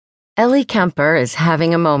Ellie Kemper is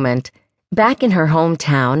having a moment. Back in her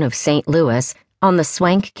hometown of St. Louis, on the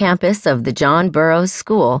swank campus of the John Burroughs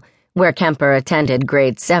School, where Kemper attended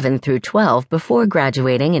grades 7 through 12 before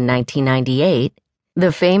graduating in 1998,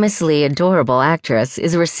 the famously adorable actress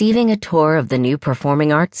is receiving a tour of the new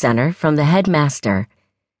Performing Arts Center from the headmaster.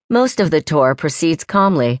 Most of the tour proceeds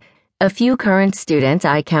calmly. A few current students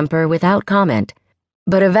eye Kemper without comment.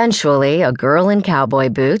 But eventually, a girl in cowboy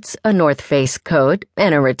boots, a North Face coat,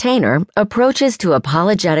 and a retainer approaches to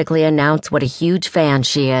apologetically announce what a huge fan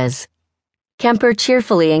she is. Kemper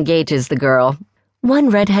cheerfully engages the girl, one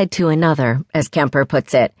redhead to another, as Kemper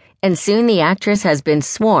puts it, and soon the actress has been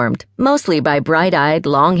swarmed, mostly by bright-eyed,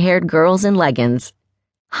 long-haired girls in leggings.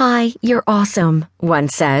 "Hi, you're awesome," one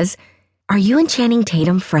says. "Are you and Channing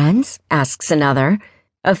Tatum friends?" asks another.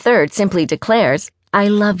 A third simply declares, "I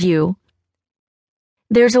love you."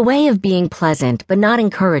 There's a way of being pleasant but not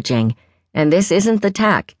encouraging, and this isn't the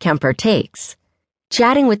tack Kemper takes.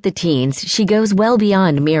 Chatting with the teens, she goes well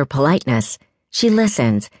beyond mere politeness. She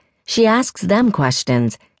listens, she asks them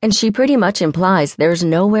questions, and she pretty much implies there's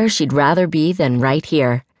nowhere she'd rather be than right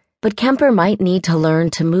here. But Kemper might need to learn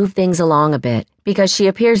to move things along a bit, because she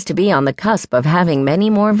appears to be on the cusp of having many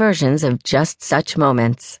more versions of just such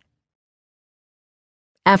moments.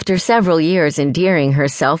 After several years endearing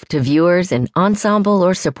herself to viewers in ensemble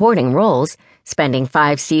or supporting roles, spending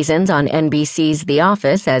 5 seasons on NBC's The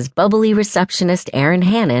Office as bubbly receptionist Erin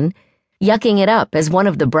Hannon, yucking it up as one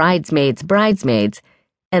of the bridesmaids' bridesmaids,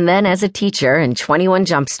 and then as a teacher in 21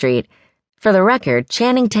 Jump Street, for the record,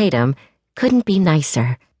 Channing Tatum couldn't be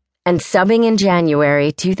nicer, and subbing in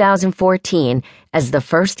January 2014 as the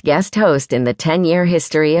first guest host in the 10-year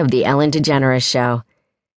history of The Ellen DeGeneres Show.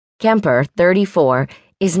 Kemper, 34,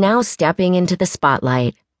 is now stepping into the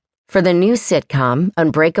spotlight. For the new sitcom,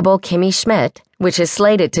 Unbreakable Kimmy Schmidt, which is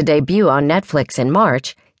slated to debut on Netflix in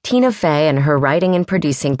March, Tina Fey and her writing and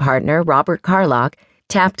producing partner, Robert Carlock,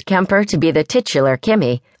 tapped Kemper to be the titular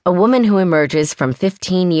Kimmy, a woman who emerges from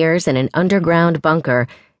 15 years in an underground bunker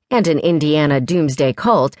and an Indiana doomsday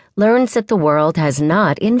cult, learns that the world has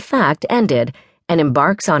not, in fact, ended, and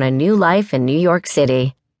embarks on a new life in New York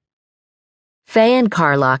City. Fey and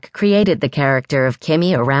Carlock created the character of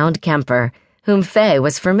Kimmy around Kemper, whom Fey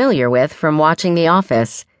was familiar with from watching The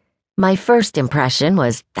Office. "My first impression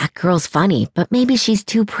was, that girl's funny, but maybe she's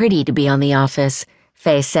too pretty to be on The Office,"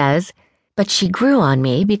 Fey says. "But she grew on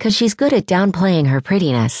me because she's good at downplaying her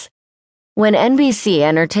prettiness." When NBC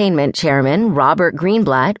Entertainment Chairman Robert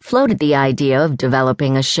Greenblatt floated the idea of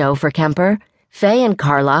developing a show for Kemper, Fey and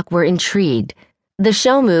Carlock were intrigued. The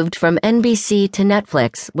show moved from NBC to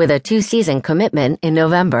Netflix with a 2-season commitment in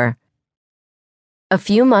November. A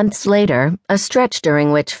few months later, a stretch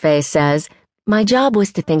during which Fey says, "My job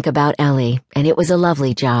was to think about Ellie, and it was a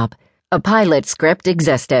lovely job. A pilot script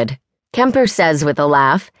existed." Kemper says with a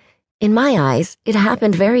laugh, "In my eyes, it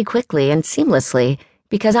happened very quickly and seamlessly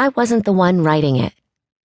because I wasn't the one writing it."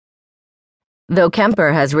 Though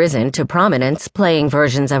Kemper has risen to prominence playing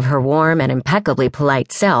versions of her warm and impeccably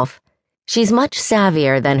polite self, she's much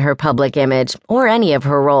savvier than her public image or any of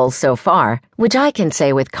her roles so far, which I can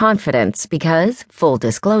say with confidence because, full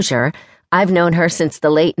disclosure, I've known her since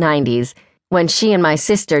the late 90s, when she and my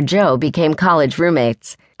sister Jo became college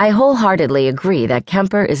roommates. I wholeheartedly agree that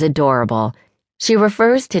Kemper is adorable. She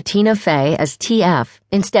refers to Tina Fey as TF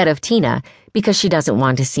instead of Tina because she doesn't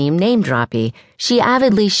want to seem name-droppy. She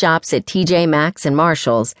avidly shops at TJ Maxx and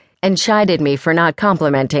Marshall's, and chided me for not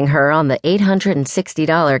complimenting her on the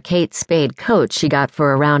 $860 Kate Spade coat she got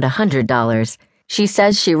for around $100. She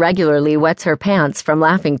says she regularly wets her pants from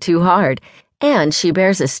laughing too hard, and she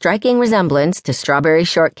bears a striking resemblance to strawberry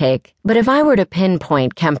shortcake. But if I were to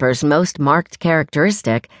pinpoint Kemper's most marked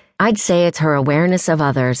characteristic, I'd say it's her awareness of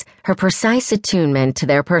others, her precise attunement to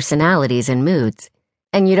their personalities and moods.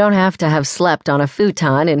 And you don't have to have slept on a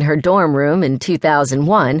futon in her dorm room in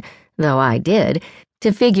 2001, though I did,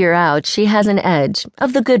 to figure out she has an edge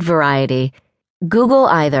of the good variety. Google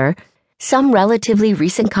either "Some relatively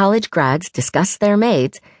recent college grads discuss their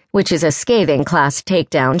maids," which is a scathing class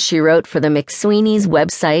takedown she wrote for the McSweeney's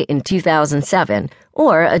website in 2007,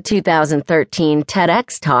 or a 2013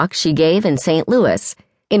 TEDx talk she gave in St. Louis,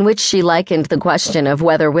 in which she likened the question of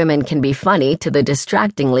whether women can be funny to the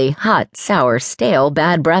distractingly hot, sour, stale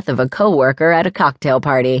bad breath of a coworker at a cocktail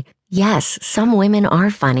party. "Yes, some women are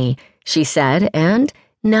funny," she said, and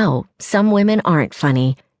no, some women aren't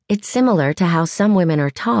funny. It's similar to how some women are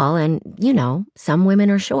tall and, some women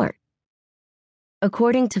are short.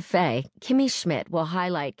 According to Fey, Kimmy Schmidt will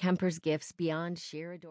highlight Kemper's gifts beyond sheer adorability.